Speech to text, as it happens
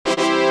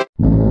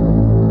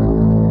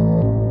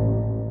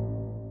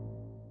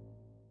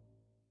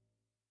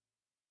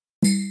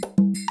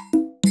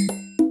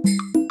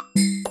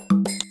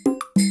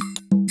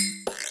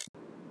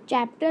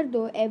Chapter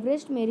 2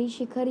 Everest मेरी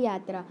शिखर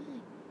यात्रा।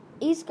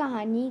 इस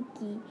कहानी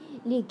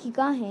की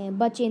लेखिका हैं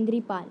बचेंद्री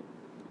पाल।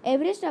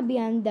 एवरेस्ट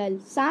अभियान दल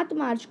 7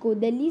 मार्च को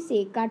दिल्ली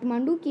से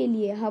काठमांडू के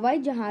लिए हवाई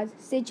जहाज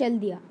से चल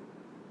दिया।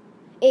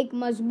 एक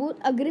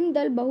मजबूत अग्रिम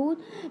दल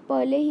बहुत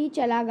पहले ही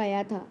चला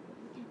गया था,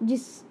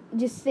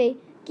 जिससे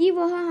कि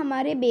वह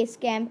हमारे बेस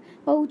कैंप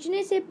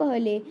पहुंचने से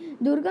पहले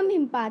दुर्गम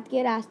हिमपात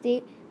के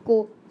रास्ते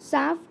को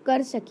साफ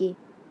कर सके।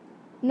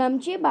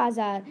 नमचे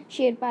बाजार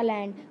शेरपा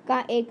लैंड का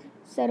एक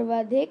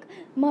सर्वाधिक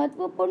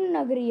महत्वपूर्ण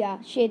नगरीय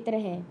क्षेत्र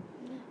है।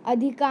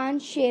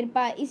 अधिकांश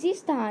शेरपा इसी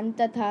स्थान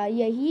तथा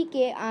यही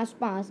के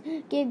आसपास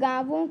के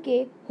गांवों के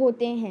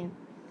होते हैं।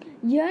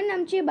 यह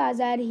नमचे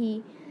बाजार ही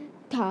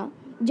था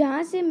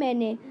जहां से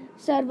मैंने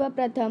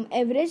सर्वप्रथम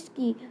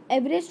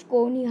एवरेस्ट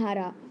को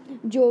निहारा,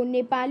 जो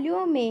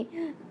नेपालियों में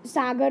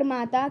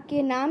सागरमाता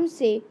के नाम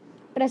से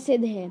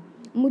प्रसिद्ध है।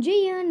 मुझे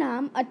यह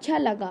नाम अच्छा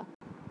लगा।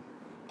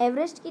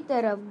 एवरेस्ट की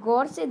तरफ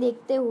गौर से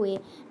देखते हुए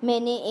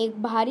मैंने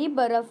एक भारी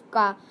बर्फ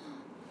का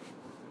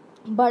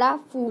बड़ा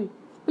फूल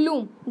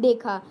प्लूम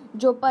देखा,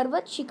 जो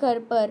पर्वत शिखर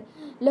पर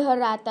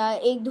लहराता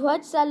एक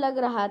ध्वज सा लग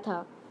रहा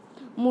था।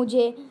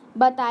 मुझे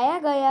बताया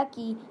गया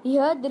कि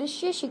यह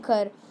दृश्य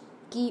शिखर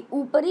की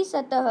ऊपरी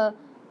सतह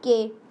के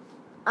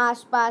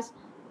आसपास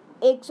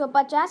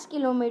 150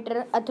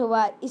 किलोमीटर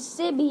अथवा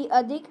इससे भी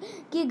अधिक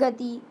की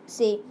गति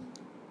से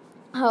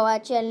हवा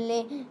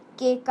चलने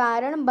के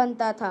कारण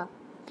बनता था,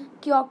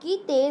 क्योंकि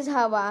तेज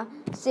हवा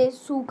से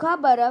सूखा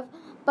बर्फ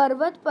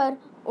पर्वत पर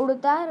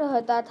उड़ता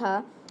रहता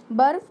था।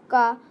 बर्फ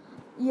का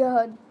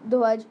यह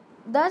ध्वज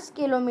 10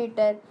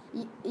 किलोमीटर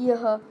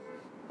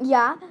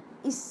या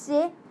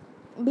इससे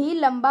भी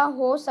लंबा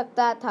हो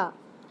सकता था।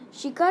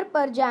 शिखर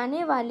पर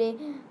जाने वाले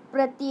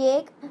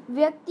प्रत्येक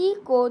व्यक्ति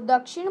को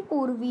दक्षिण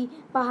पूर्वी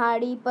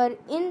पहाड़ी पर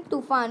इन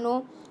तूफानों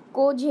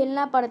को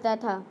झेलना पड़ता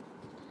था,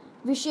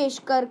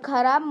 विशेषकर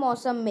खराब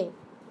मौसम में।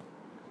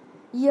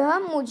 यह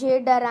मुझे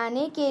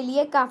डराने के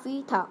लिए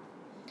काफ़ी था।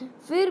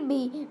 फिर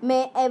भी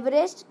मैं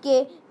एवरेस्ट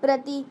के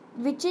प्रति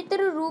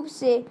विचित्र रूप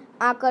से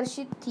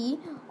आकर्षित थी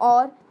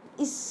और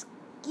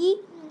इसकी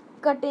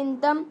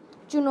कठिनतम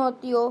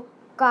चुनौतियों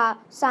का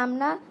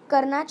सामना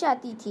करना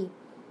चाहती थी।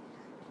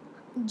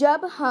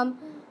 जब हम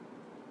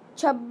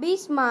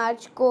 26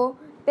 मार्च को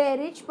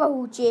पेरिस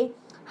पहुँचे,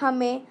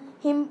 हमें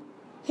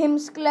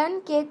हिमस्खलन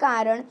के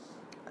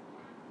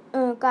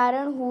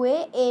कारण हुए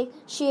एक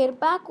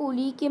शेरपा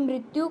कुली की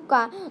मृत्यु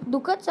का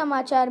दुखद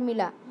समाचार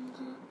मिला।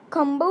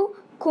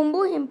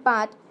 खुम्बू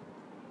हिमपात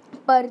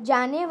पर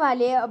जाने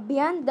वाले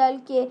अभियान दल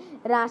के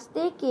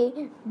रास्ते के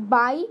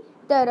बाईं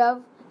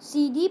तरफ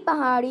सीधी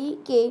पहाड़ी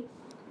के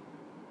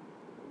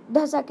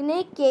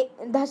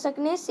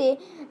धसकने से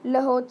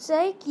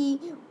लहोत्सय की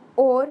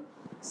ओर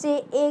से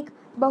एक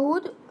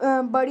बहुत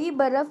बड़ी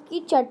बर्फ की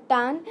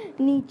चट्टान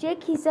नीचे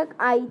खिसक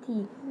आई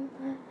थी।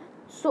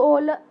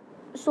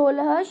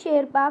 16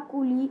 शेरपा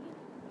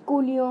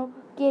कुलियों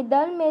के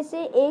दल में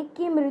से एक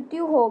की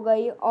मृत्यु हो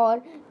गई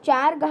और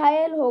 4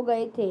 घायल हो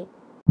गए थे।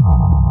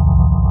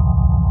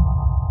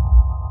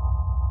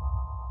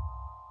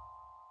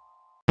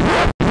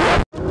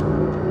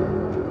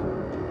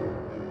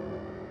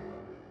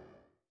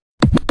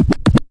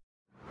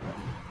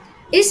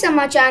 इस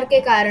समाचार के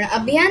कारण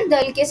अभियान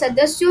दल के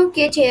सदस्यों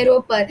के चेहरों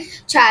पर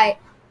छाए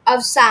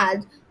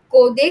अवसाद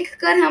को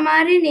देखकर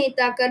हमारे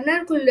नेता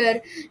कर्नल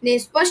खुल्लर ने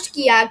स्पष्ट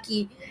किया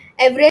कि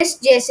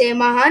एवरेस्ट जैसे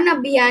महान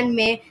अभियान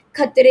में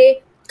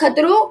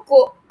खतरों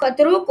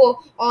को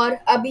और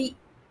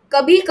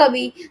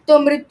कभी-कभी तो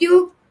मृत्यु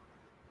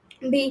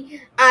भी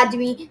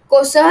आदमी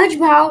को सहज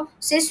भाव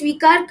से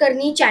स्वीकार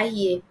करनी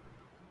चाहिए।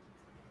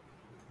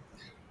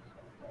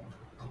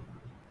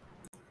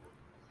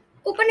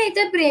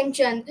 उपनेता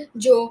प्रेमचंद,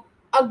 जो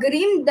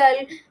अग्रिम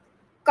दल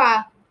का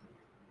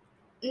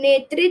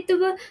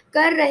नेतृत्व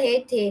कर रहे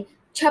थे,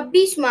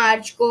 26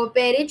 मार्च को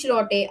पेरिस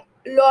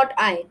लौट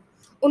आए।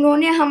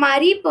 उन्होंने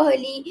हमारी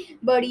पहली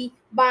बड़ी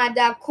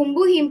बाधा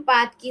खुम्बू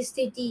हिमपात की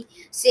स्थिति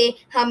से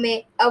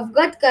हमें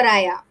अवगत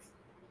कराया।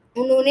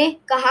 उन्होंने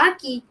कहा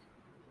कि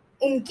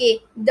उनके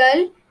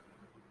दल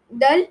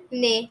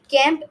ने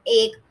कैंप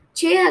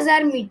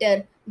 6000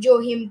 मीटर, जो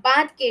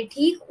हिमपात के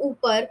ठीक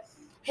ऊपर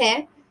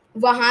है,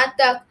 वहां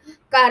तक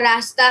का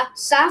रास्ता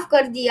साफ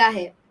कर दिया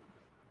है।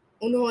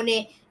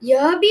 उन्होंने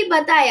यह भी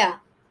बताया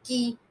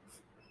कि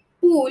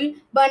पुल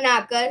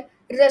बनाकर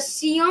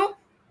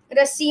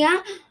रस्सियां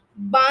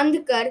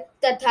बांधकर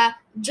तथा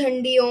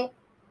झंडियों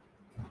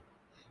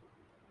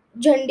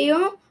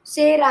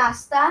से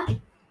रास्ता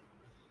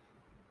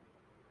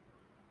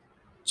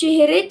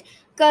चिह्नित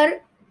कर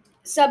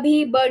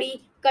सभी बड़ी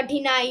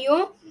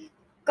कठिनाइयों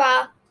का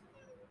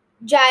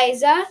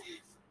जायजा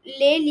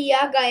ले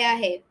लिया गया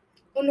है।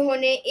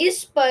 उन्होंने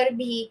इस पर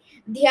भी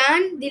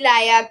ध्यान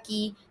दिलाया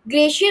कि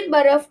ग्लेशियर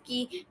बर्फ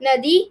की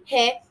नदी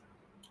है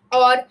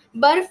और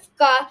बर्फ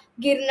का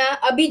गिरना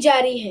अभी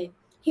जारी है।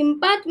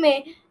 हिमपात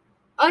में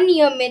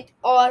अनियमित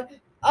और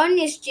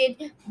अनिश्चित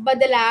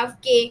बदलाव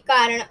के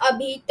कारण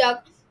अभी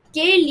तक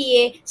के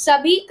लिए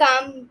सभी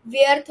काम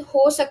व्यर्थ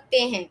हो सकते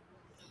हैं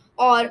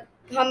और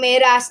हमें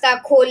रास्ता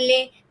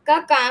खोलने का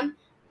काम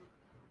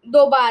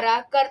दोबारा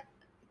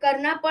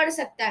करना पड़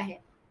सकता है।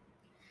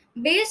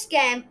 बेस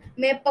कैंप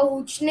में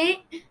पहुंचने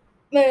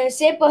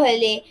से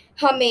पहले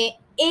हमें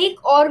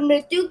एक और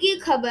मृत्यु की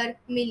खबर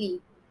मिली।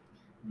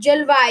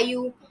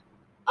 जलवायु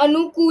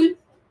अनुकूल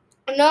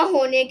न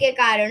होने के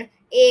कारण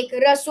एक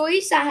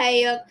रसोई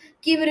सहायक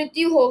की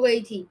मृत्यु हो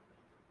गई थी।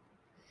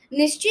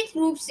 निश्चित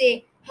रूप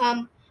से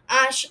हम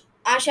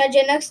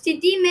आशाजनक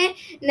स्थिति में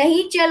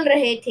नहीं चल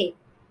रहे थे।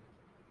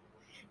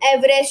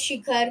 एवरेस्ट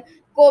शिखर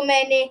को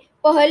मैंने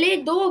पहले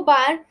 2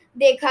 बार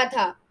देखा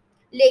था,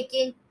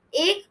 लेकिन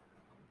एक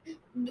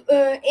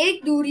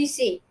एक दूरी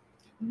से।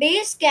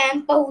 बेस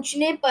कैंप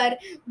पहुंचने पर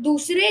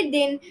दूसरे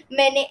दिन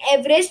मैंने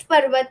एवरेस्ट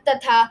पर्वत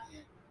तथा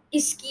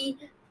इसकी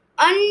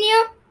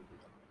अन्य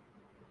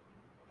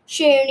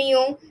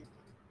श्रेणियों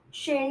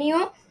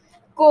श्रेणियों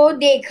को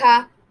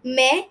देखा।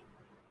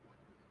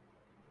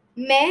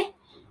 मैं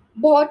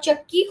बहुत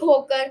चक्की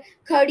होकर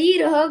खड़ी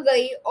रह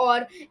गई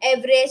और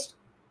एवरेस्ट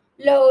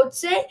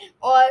लहोत्से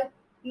और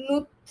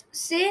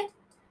नुत्से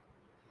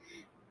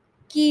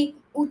की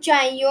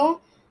ऊंचाइयों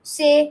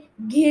से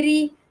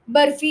घिरी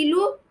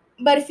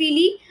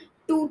बर्फीली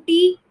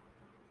टूटी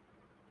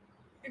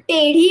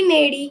टेढ़ी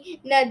मेढ़ी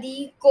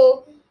नदी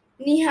को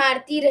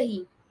निहारती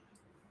रही।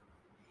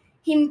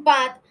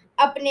 हिमपात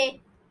अपने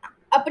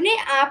अपने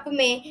आप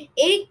में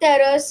एक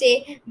तरह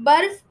से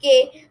बर्फ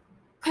के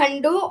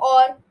खंडों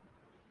और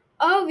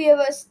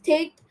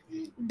अव्यवस्थित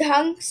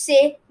ढंग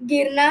से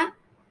गिरना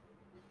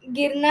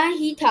गिरना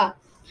ही था।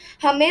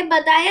 हमें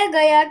बताया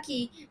गया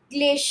कि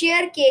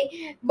ग्लेशियर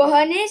के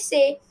बहने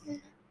से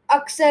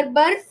अक्सर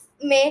बर्फ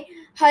में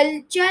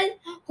हलचल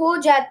हो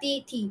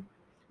जाती थी,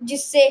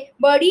 जिससे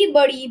बड़ी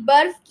बड़ी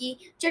बर्फ की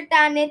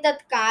चट्टानें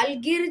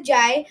तत्काल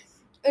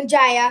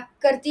जाया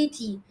करती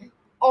थी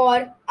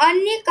और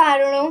अन्य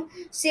कारणों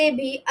से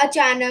भी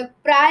अचानक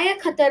प्राय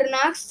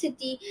खतरनाक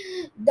स्थिति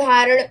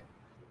धारण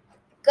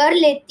कर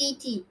लेती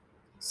थी।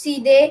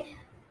 सीधे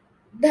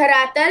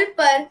धरातल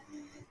पर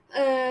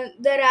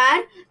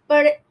दरार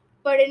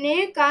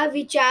पड़ने का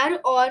विचार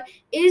और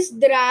इस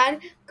दरार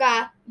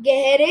का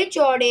गहरे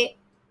चौड़े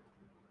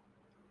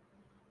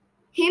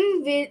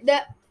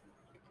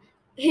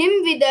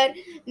हिमविदर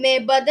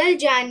में बदल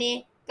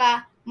जाने का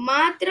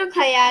मात्र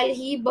ख्याल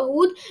ही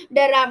बहुत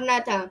डरावना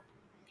था।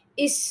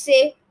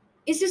 इससे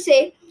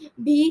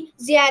भी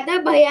ज्यादा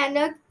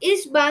भयानक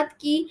इस बात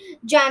की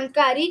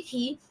जानकारी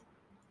थी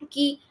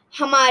कि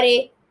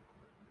हमारे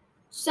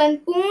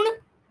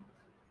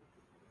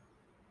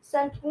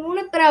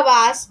संपूर्ण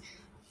प्रवास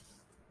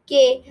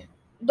के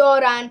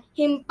दौरान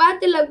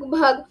हिमपात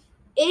लगभग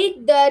 1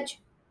 दर्ज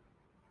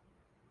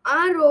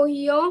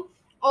आरोहियों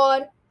और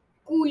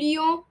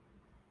कूलियों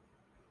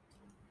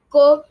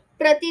को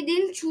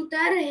प्रतिदिन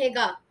छूता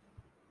रहेगा।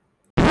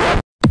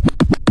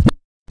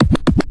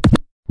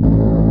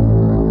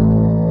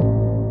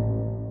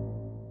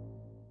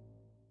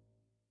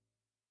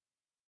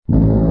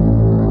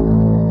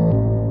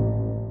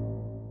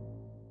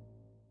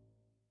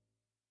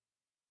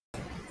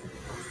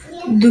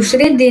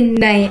 दूसरे दिन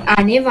नए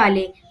आने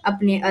वाले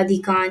अपने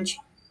अधिकांश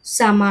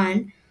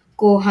सामान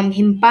को हम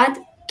हिमपात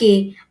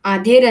के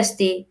आधे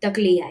रास्ते तक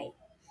ले आए।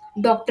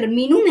 डॉक्टर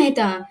मीनू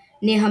मेहता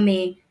ने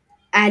हमें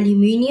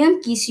एल्यूमीनियम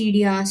की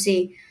सीढ़ियों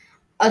से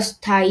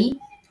अस्थायी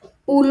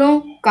पुलों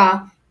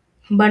का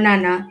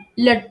बनाना,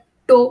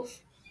 लट्टों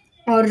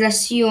और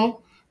रस्सियों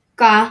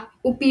का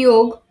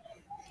उपयोग,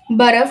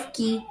 बर्फ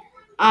की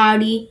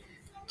आड़ी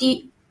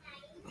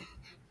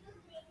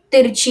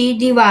तिरछी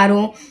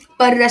दीवारों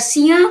पर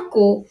रस्सियों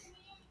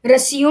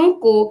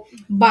को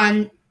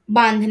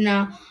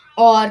बांधना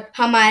और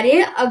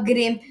हमारे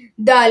अग्रिम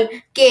दल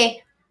के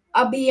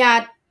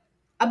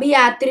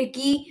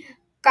अभियांत्रिकी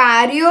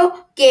कार्यों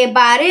के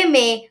बारे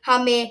में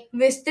हमें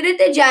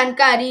विस्तृत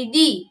जानकारी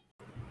दी।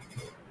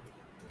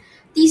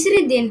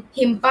 तीसरे दिन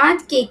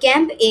हिमपात के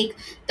कैंप 1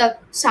 तक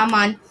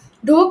सामान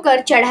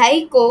ढोकर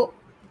चढ़ाई को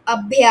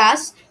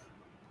अभ्यास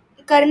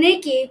करने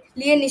के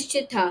लिए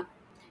निश्चित था।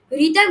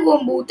 रीता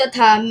गोम्बू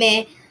तथा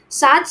मैं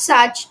साथ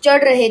साथ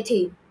चढ़ रहे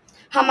थे।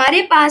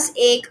 हमारे पास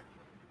एक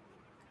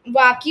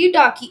वॉकी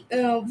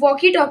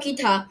टॉकी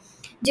था,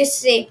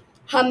 जिससे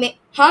हम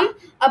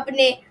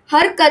अपने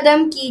हर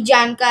कदम की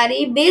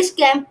जानकारी बेस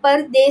कैंप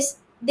पर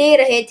दे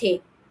रहे थे।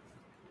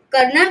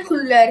 कर्नल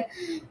खुल्लर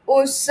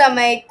उस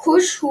समय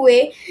खुश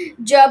हुए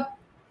जब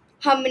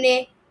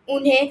हमने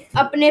उन्हें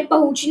अपने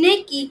पहुंचने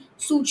की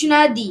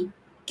सूचना दी,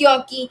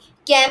 क्योंकि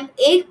कैंप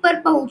 1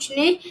 पर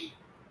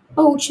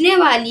पहुंचने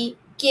वाली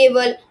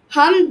केवल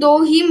हम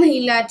 2 ही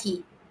महिला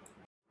थी।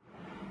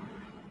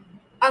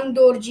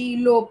 अंगदोर्जी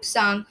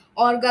लोपसांग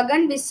और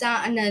गगन बिस्सा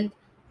आनंद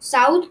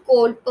साउथ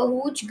पोल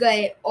पहुंच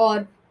गए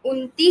और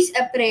 29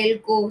 अप्रैल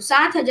को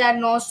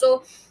 7,900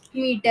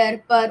 मीटर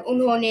पर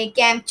उन्होंने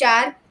कैंप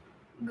 4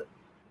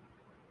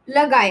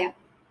 लगाया।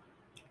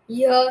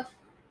 यह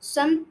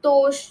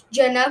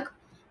संतोषजनक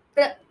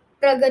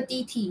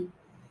प्रगति थी।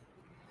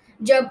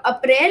 जब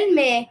अप्रैल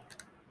में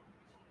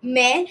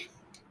मैं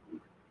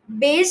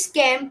बेस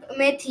कैंप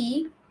में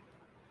थी,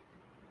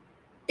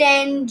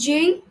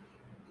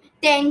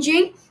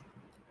 तेंजिंग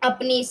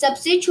अपनी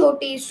सबसे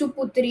छोटी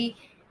सुपुत्री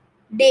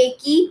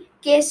डेकी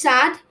के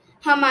साथ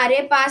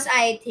हमारे पास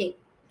आए थे।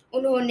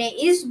 उन्होंने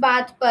इस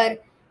बात पर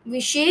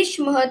विशेष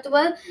महत्व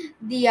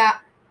दिया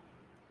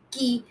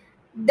कि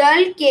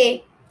दल के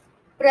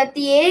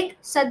प्रत्येक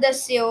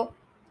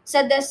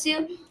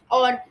सदस्य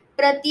और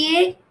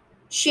प्रत्येक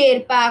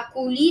शेरपा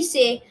कुली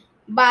से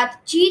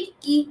बातचीत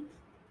की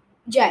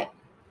जाए।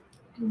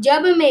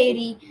 जब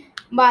मेरी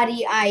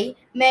बारी आई,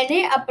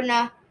 मैंने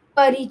अपना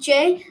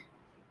परिचय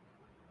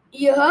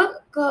यह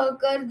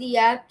कहकर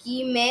दिया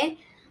कि मैं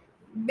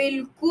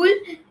बिल्कुल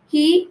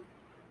ही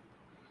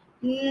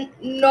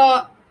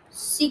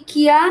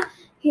नौसिखिया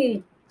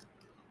हूँ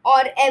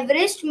और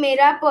एवरेस्ट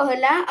मेरा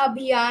पहला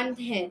अभियान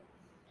है।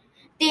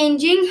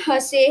 तेंजिंग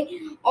हंसे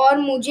और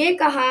मुझे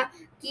कहा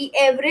कि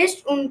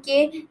एवरेस्ट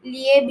उनके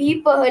लिए भी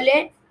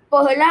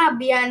पहला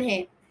अभियान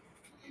है,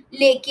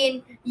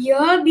 लेकिन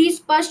यह भी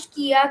स्पष्ट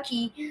किया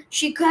कि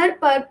शिखर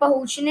पर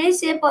पहुंचने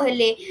से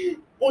पहले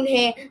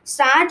उन्हें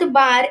 7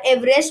 बार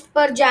एवरेस्ट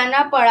पर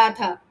जाना पड़ा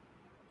था।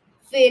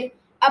 फिर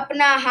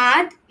अपना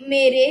हाथ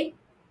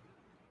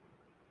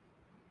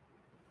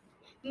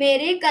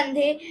मेरे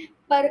कंधे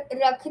पर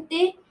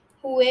रखते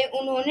हुए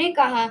उन्होंने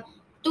कहा,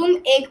 तुम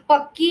एक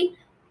पक्की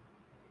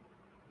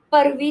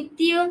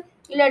प्रवृत्तीय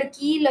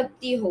लड़की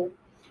लगती हो।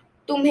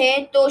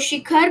 तुम्हें तो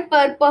शिखर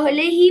पर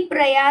पहले ही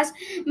प्रयास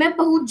में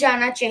पहुंच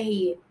जाना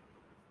चाहिए।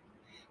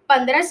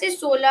 15 से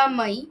 16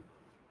 मई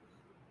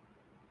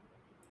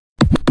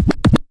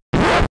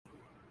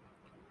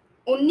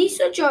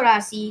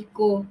 1984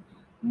 को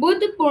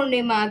बुद्ध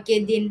पूर्णिमा के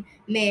दिन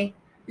मैं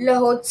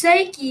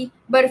लहोत्सय की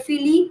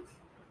बर्फीली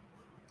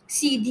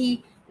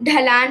सीधी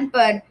ढलान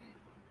पर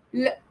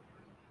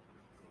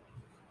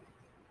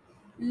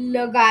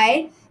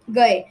लगाए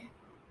गए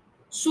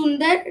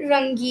सुंदर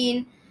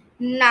रंगीन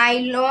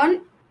नायलॉन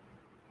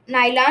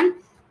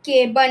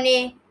के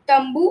बने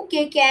तंबू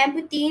के कैंप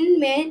 3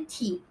 में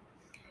थी।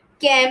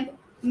 कैंप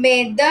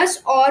में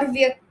 10 और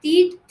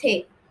व्यक्ति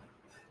थे।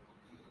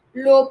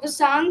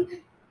 लोपसांग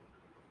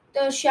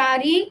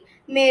तशारिंग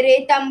मेरे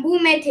तंबू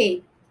में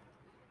थे।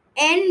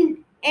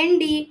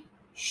 एनडी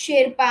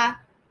शेरपा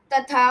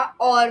तथा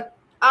और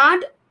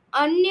 8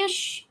 अन्य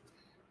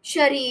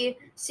शरीर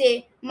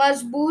से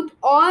मजबूत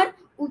और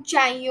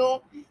ऊंचाइयों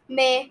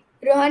में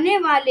रहने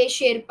वाले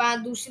शेरपा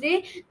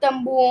दूसरे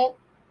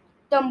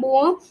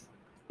तंबुओं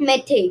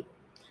में थे।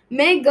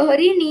 मैं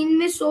गहरी नींद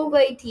में सो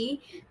गई थी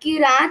कि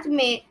रात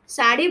में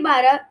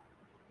 12:30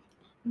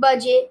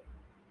 बजे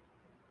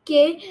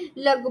के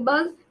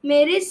लगभग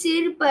मेरे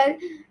सिर पर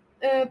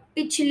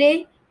पिछले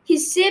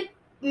हिस्से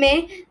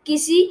में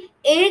किसी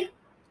एक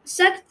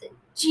सख्त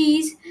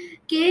चीज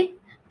के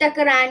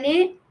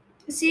टकराने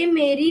से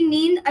मेरी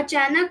नींद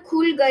अचानक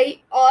खुल गई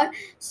और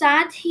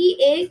साथ ही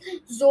एक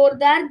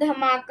जोरदार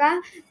धमाका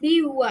भी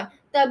हुआ।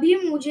 तभी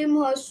मुझे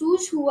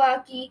महसूस हुआ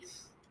कि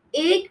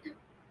एक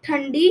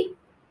ठंडी,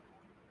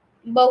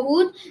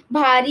 बहुत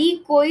भारी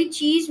कोई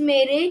चीज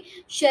मेरे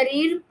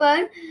शरीर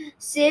पर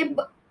से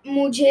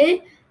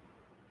मुझे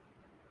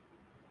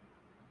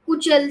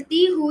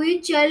कुचलती हुई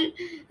चल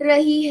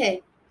रही है।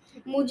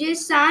 मुझे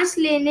सांस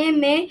लेने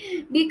में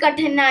भी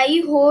कठिनाई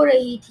हो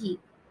रही थी।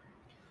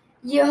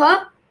 यह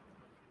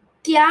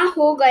क्या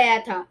हो गया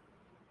था?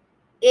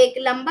 एक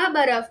लंबा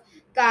बर्फ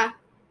का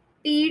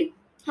पेड़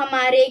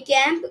हमारे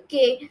कैंप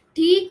के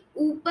ठीक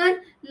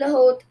ऊपर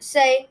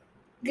लहोत्सय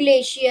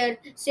ग्लेशियर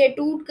से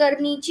टूटकर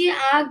नीचे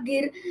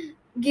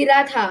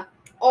गिरा था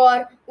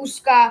और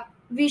उसका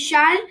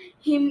विशाल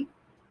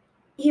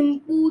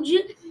हिमपुंज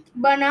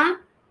बना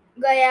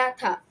गया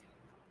था।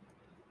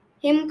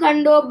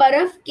 हिमखंडों,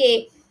 बर्फ के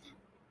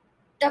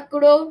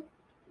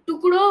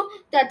टुकड़ों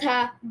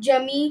तथा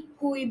जमी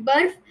हुई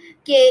बर्फ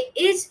के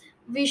इस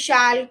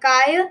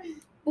विशालकाय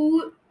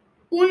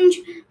पुंज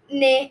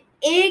ने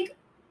एक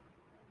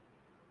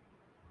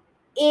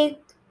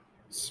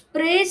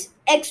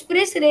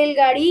एक्सप्रेस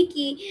रेलगाड़ी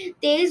की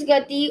तेज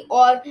गति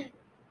और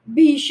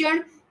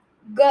भीषण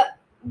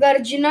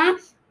गर्जना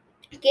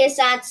के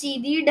साथ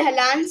सीधी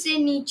ढलान से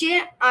नीचे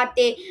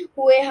आते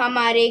हुए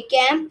हमारे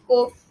कैंप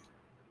को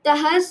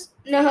तहस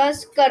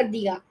नहस कर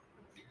दिया।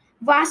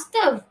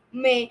 वास्तव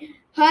में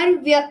हर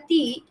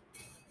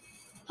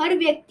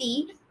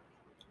व्यक्ति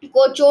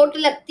को चोट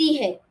लगती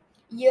है।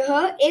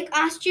 यह एक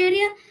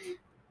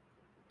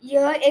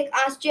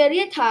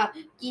आश्चर्य था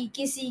कि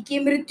किसी की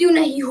मृत्यु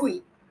नहीं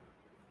हुई।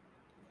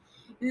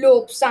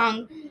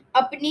 लोपसांग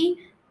अपनी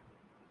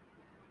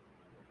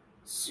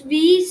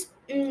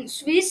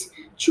स्विस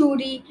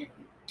छुरी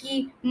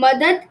की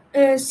मदद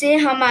से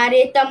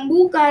हमारे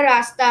तंबू का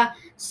रास्ता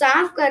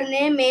साफ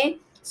करने में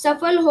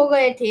सफल हो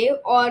गए थे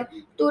और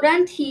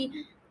तुरंत ही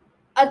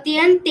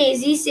अत्यंत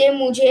तेजी से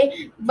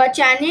मुझे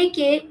बचाने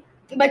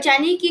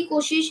की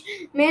कोशिश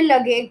में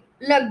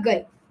लग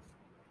गए।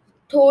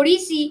 थोड़ी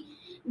सी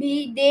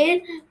भी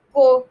देर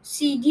को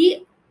सीधी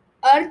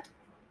अर्थ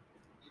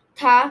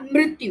था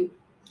मृत्यु।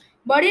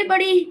 बड़े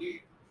बड़े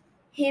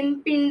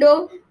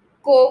हिमपिंडों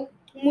को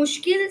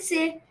मुश्किल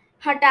से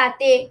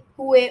हटाते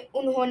हुए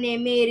उन्होंने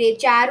मेरे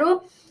चारों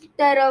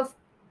तरफ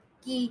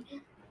की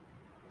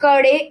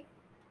कड़े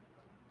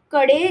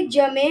कड़े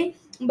जमे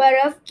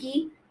बर्फ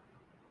की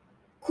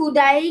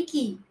खुदाई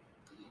की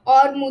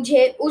और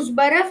मुझे उस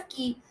बर्फ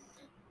की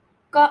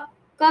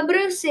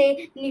कब्र से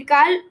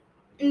निकाल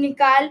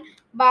निकाल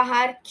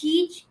बाहर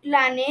खींच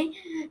लाने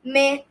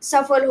में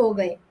सफल हो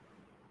गए।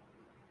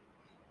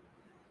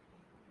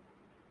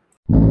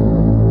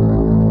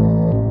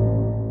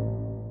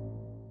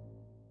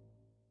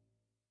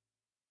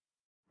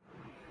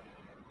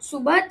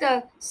 सुबह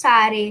तक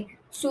सारे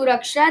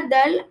सुरक्षा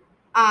दल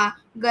आ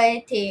गए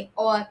थे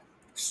और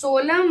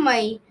 16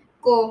 मई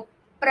को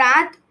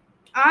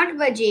प्रातः 8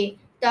 बजे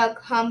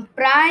तक हम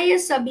प्राय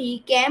सभी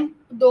कैंप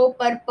 2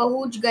 पर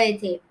पहुंच गए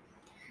थे।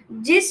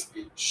 जिस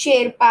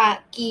शेरपा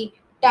की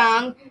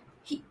टांग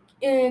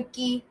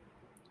की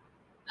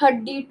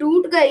हड्डी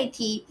टूट गई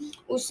थी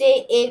उसे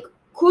एक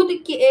खुद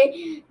के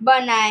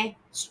बनाए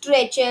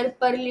स्ट्रेचर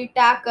पर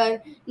लिटाकर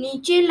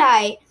नीचे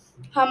लाए।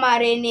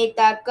 हमारे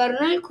नेता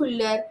कर्नल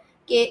खुल्लर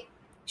के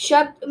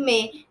शब्द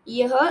में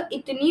यह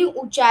इतनी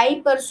ऊंचाई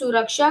पर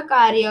सुरक्षा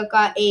कार्य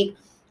का एक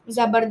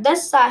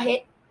जबरदस्त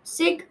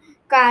साहसिक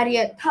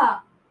कार्य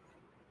था।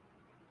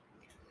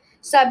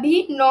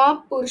 सभी 9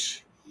 पुरुष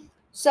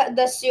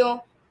सदस्यों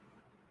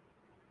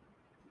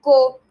को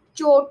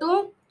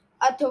चोटों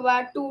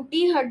अथवा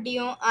टूटी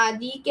हड्डियों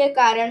आदि के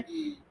कारण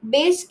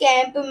बेस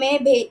कैंप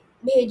में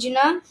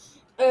भेजना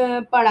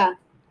पड़ा।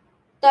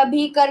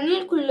 तभी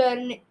कर्नल खुल्लर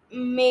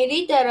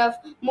मेरी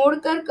तरफ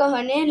मुड़कर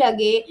कहने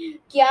लगे,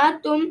 क्या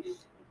तुम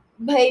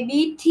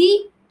भयभीत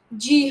थी?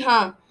 जी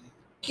हाँ।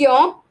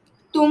 क्यों?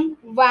 तुम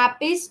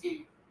वापस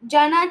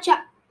जाना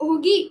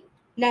चाहोगी?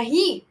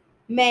 नहीं,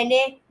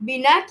 मैंने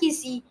बिना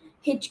किसी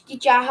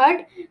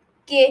हिचकिचाहट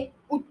के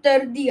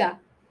उत्तर दिया।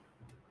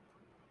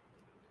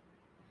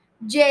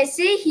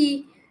 जैसे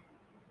ही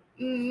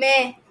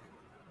मैं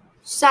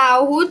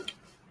साउथ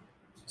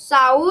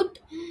साउथ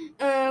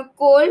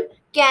कोल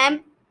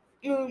कैंप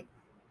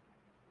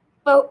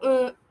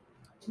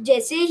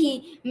जैसे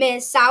ही मैं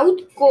साउथ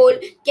कोल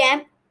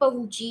कैंप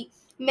पहुंची,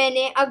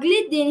 मैंने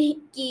अगले दिन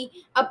की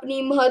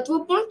अपनी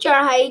महत्वपूर्ण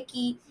चढ़ाई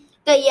की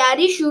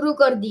तैयारी शुरू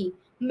कर दी।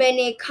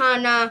 मैंने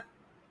खाना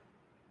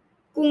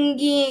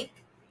कुंगी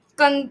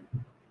कंग,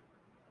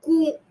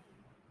 कु,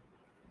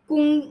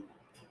 कुंग,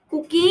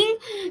 कुकिंग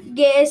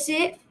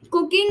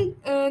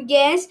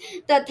गैस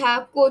तथा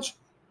कुछ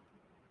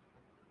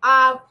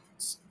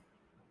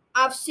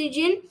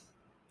ऑक्सीजन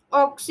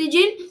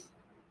ऑक्सीजन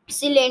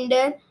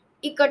सिलेंडर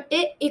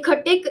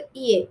इकट्ठे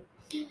किए।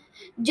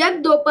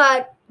 जब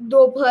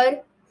दोपहर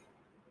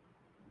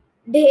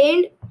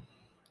ढेर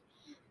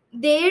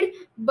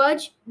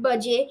 1:30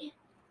 बजे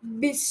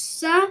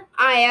बिस्सा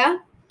आया।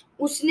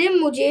 उसने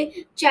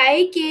मुझे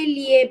चाय के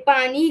लिए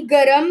पानी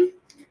गर्म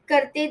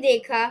करते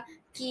देखा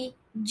कि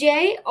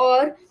जय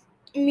और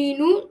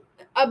मीनू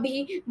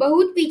अभी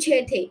बहुत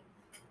पीछे थे।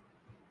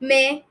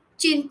 मैं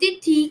चिंतित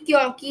थी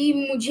क्योंकि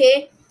मुझे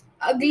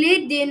अगले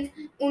दिन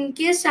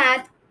उनके साथ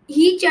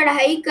ही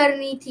चढ़ाई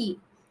करनी थी।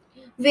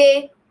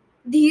 वे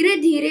धीरे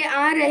धीरे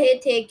आ रहे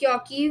थे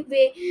क्योंकि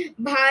वे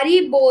भारी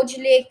बोझ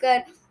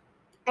लेकर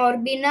और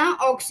बिना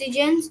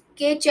ऑक्सीजन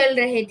के चल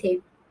रहे थे।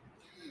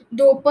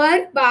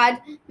 दोपहर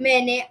बाद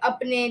मैंने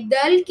अपने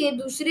दल के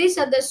दूसरे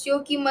सदस्यों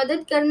की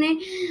मदद करने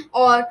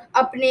और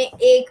अपने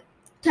एक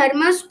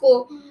थर्मस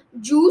को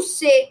जूस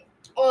से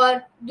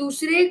और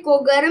दूसरे को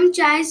गर्म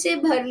चाय से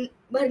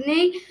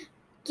भरने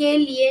के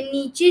लिए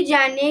नीचे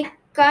जाने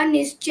का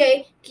निश्चय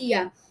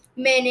किया।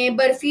 मैंने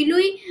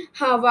बर्फीली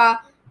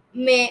हवा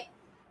में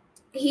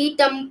ही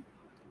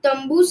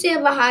तंबू से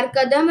बाहर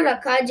कदम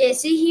रखा।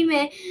 जैसे ही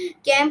मैं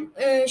कैंप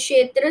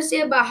क्षेत्र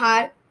से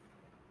बाहर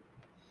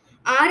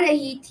आ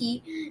रही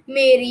थी,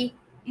 मेरी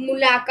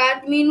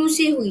मुलाकात मीनू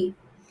से हुई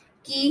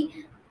कि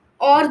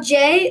और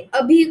जय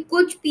अभी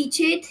कुछ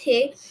पीछे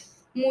थे।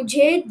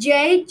 मुझे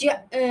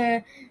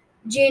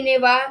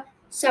जेनेवा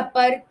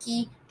सपर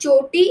की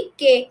चोटी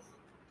के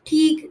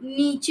ठीक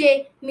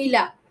नीचे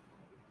मिला।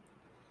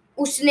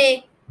 उसने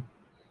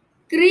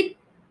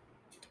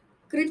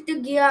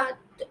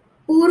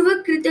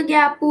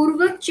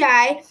कृतज्ञतापूर्वक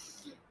चाय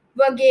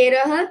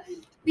वगैरह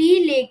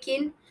पी,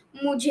 लेकिन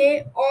मुझे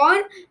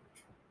और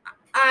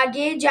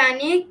आगे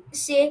जाने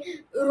से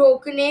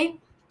रोकने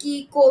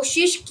की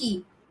कोशिश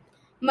की,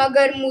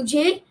 मगर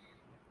मुझे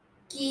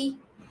की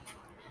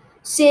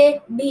से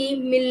भी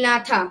मिलना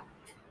था।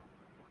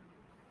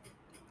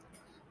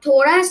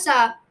 थोड़ा सा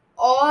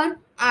और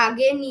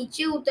आगे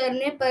नीचे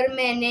उतरने पर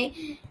मैंने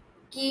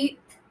की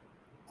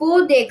को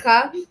देखा।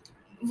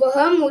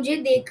 वह मुझे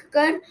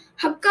देखकर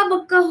हक्का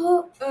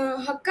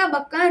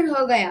बक्का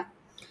रह गया।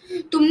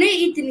 तुमने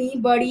इतनी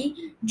बड़ी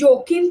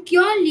जोखिम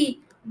क्यों ली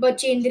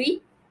बचेंद्री?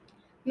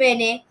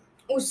 मैंने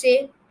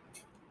उसे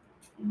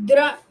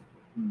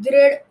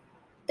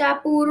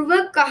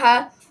दृढ़तापूर्वक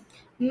कहा,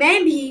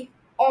 मैं भी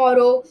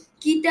औरों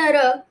की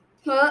तरह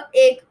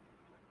एक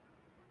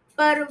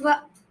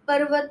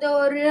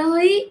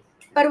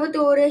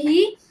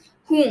पर्वतारोही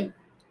हूँ,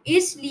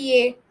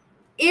 इसलिए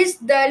इस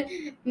दल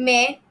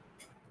में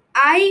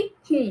आई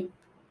हूँ।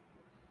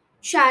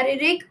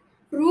 शारीरिक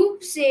रूप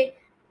से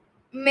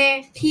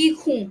मैं ठीक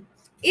हूँ,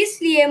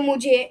 इसलिए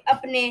मुझे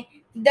अपने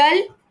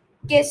दल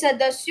के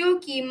सदस्यों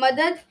की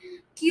मदद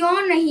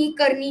क्यों नहीं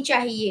करनी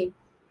चाहिए।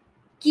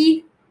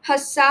 कि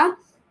हंसा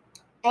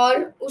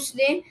और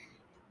उसने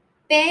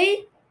पेय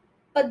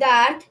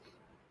पदार्थ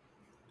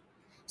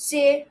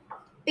से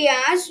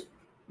प्यास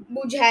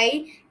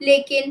बुझाई,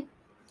 लेकिन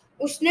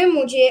उसने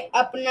मुझे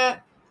अपना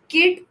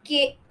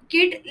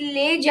किट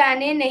ले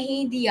जाने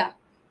नहीं दिया।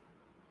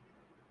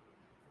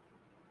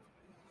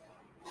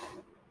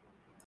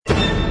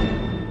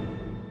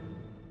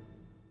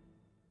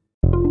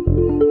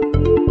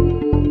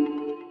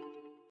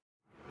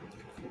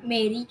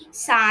 मेरी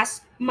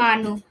सांस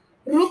मानो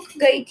रुक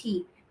गई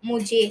थी।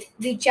 मुझे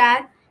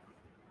विचार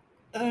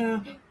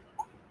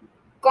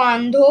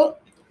कांधों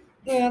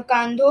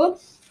कांधों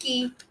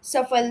की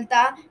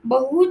सफलता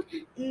बहुत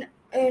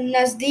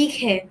नजदीक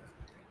है।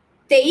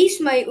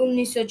 23 मई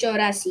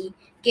 1984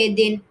 के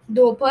दिन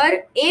दोपहर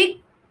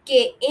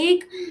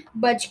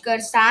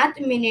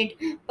 1:07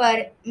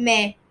 पर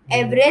मैं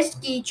एवरेस्ट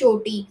की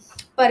चोटी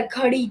पर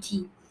खड़ी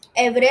थी।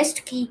 एवरेस्ट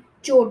की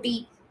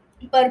चोटी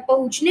पर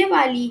पहुंचने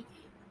वाली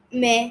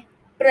मैं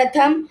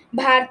प्रथम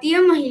भारतीय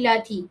महिला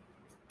थी।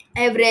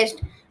 एवरेस्ट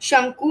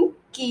शंकु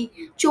की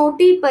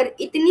चोटी पर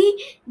इतनी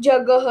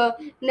जगह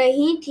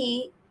नहीं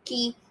थी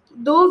कि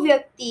दो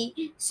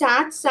व्यक्ति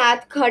साथ साथ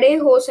खड़े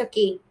हो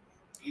सके।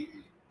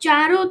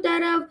 चारों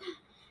तरफ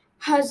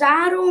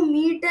हजारों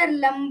मीटर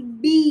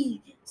लंबी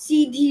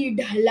सीधी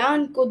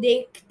ढलान को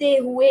देखते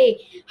हुए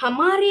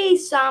हमारे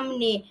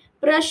सामने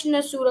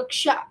प्रश्न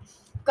सुरक्षा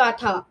का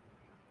था।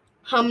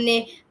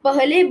 हमने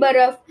पहले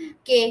बर्फ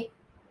के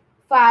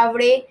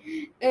फावड़े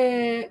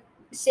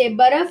से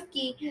बर्फ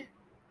की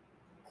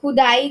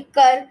खुदाई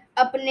कर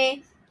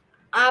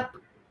आप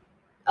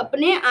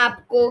अपने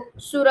आप को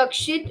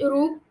सुरक्षित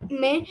रूप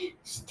में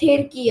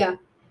स्थिर किया।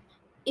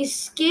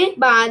 इसके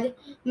बाद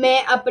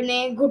मैं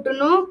अपने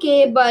घुटनों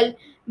के बल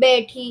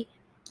बैठी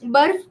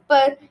बर्फ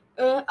पर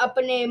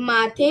अपने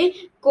माथे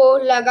को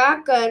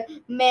लगाकर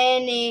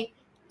मैंने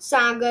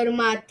सागर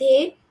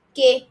माथे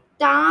के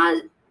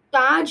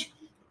ताज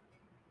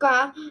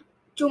का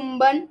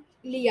चुंबन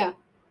लिया।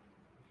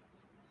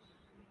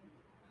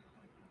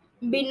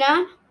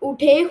 बिना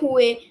उठे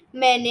हुए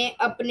मैंने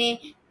अपने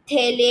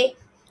थैले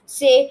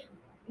से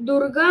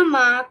दुर्गा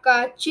माँ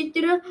का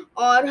चित्र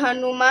और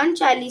हनुमान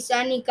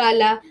चालीसा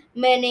निकाला।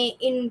 मैंने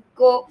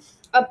इनको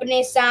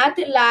अपने साथ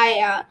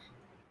लाए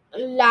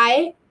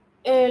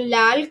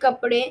लाल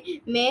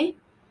कपड़े में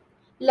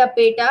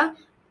लपेटा।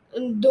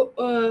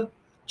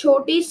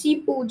 छोटी सी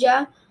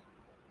पूजा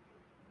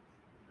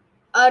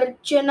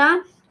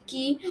अर्चना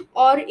की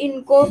और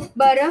इनको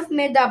बर्फ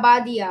में दबा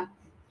दिया।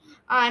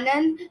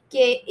 आनंद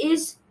के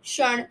इस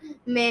क्षण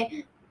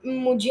में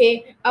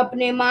मुझे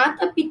अपने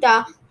माता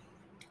पिता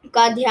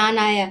का ध्यान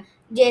आया।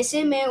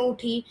 जैसे मैं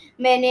उठी,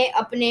 मैंने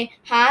अपने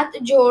हाथ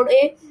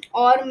जोड़े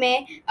और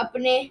मैं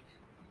अपने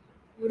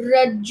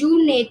रज्जू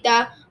नेता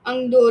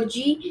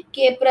अंगदोरजी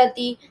के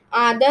प्रति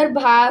आदर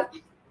भाव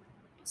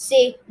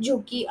से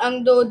झुकी।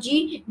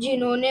 अंगदोरजी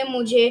जिन्होंने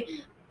मुझे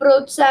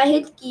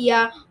प्रोत्साहित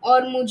किया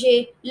और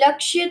मुझे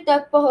लक्ष्य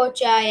तक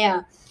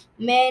पहुंचाया।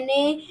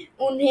 मैंने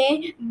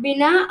उन्हें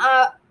बिना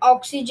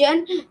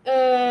ऑक्सीजन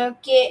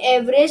के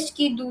एवरेस्ट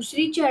की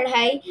दूसरी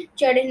चढ़ाई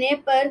चढ़ने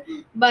पर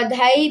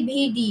बधाई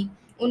भी दी।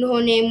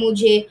 उन्होंने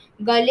मुझे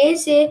गले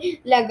से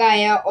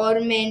लगाया और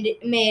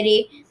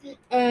मेरे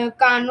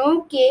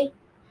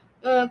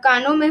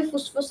कानों में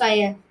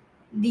फुसफुसाया,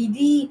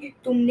 दीदी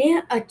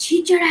तुमने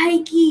अच्छी चढ़ाई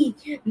की,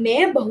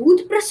 मैं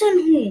बहुत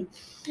प्रसन्न हूँ।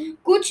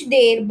 कुछ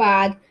देर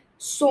बाद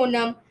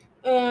सोनम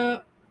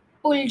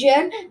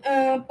पुलजर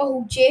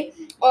पहुंचे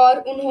और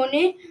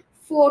उन्होंने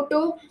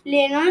फोटो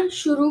लेना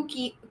शुरू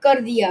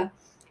कर दिया।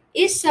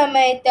 इस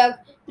समय तक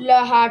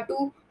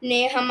लहाटू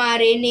ने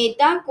हमारे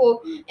नेता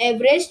को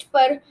एवरेस्ट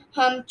पर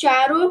हम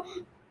चारों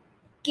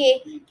के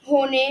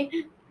होने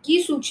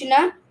की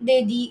सूचना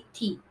दे दी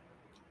थी।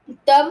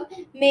 तब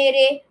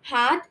मेरे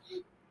हाथ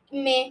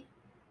में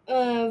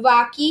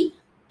वॉकी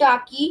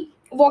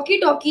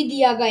टॉकी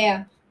दिया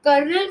गया।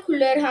 कर्नल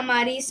खुलर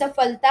हमारी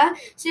सफलता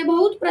से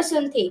बहुत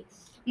प्रसन्न थे।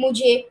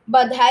 मुझे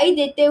बधाई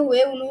देते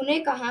हुए उन्होंने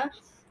कहा,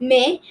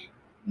 मैं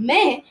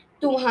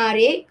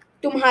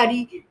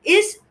तुम्हारी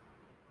इस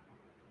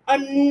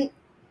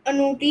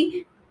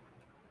अनूठी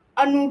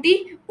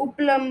अनूठी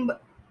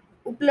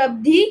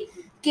उपलब्धि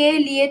के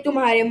लिए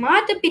तुम्हारे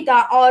माता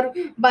पिता और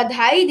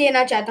बधाई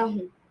देना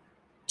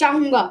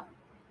चाहूंगा।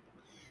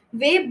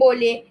 वे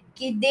बोले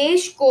कि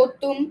देश को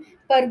तुम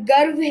पर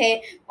गर्व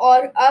है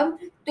और अब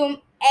तुम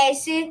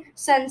ऐसे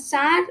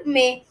संसार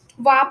में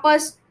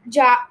वापस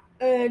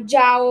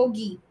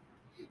जाओगी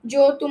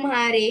जो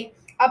तुम्हारे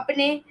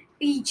अपने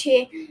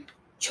पीछे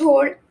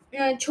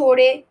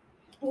छोड़े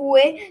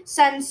हुए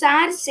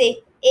संसार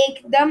से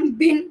एकदम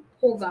भिन्न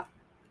होगा।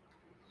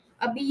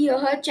 अभी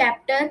यह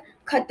चैप्टर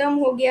खत्म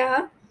हो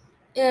गया।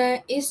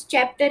 इस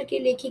चैप्टर के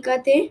लेखिका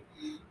थे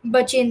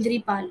बचेंद्री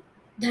पाल।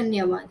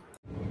 धन्यवाद।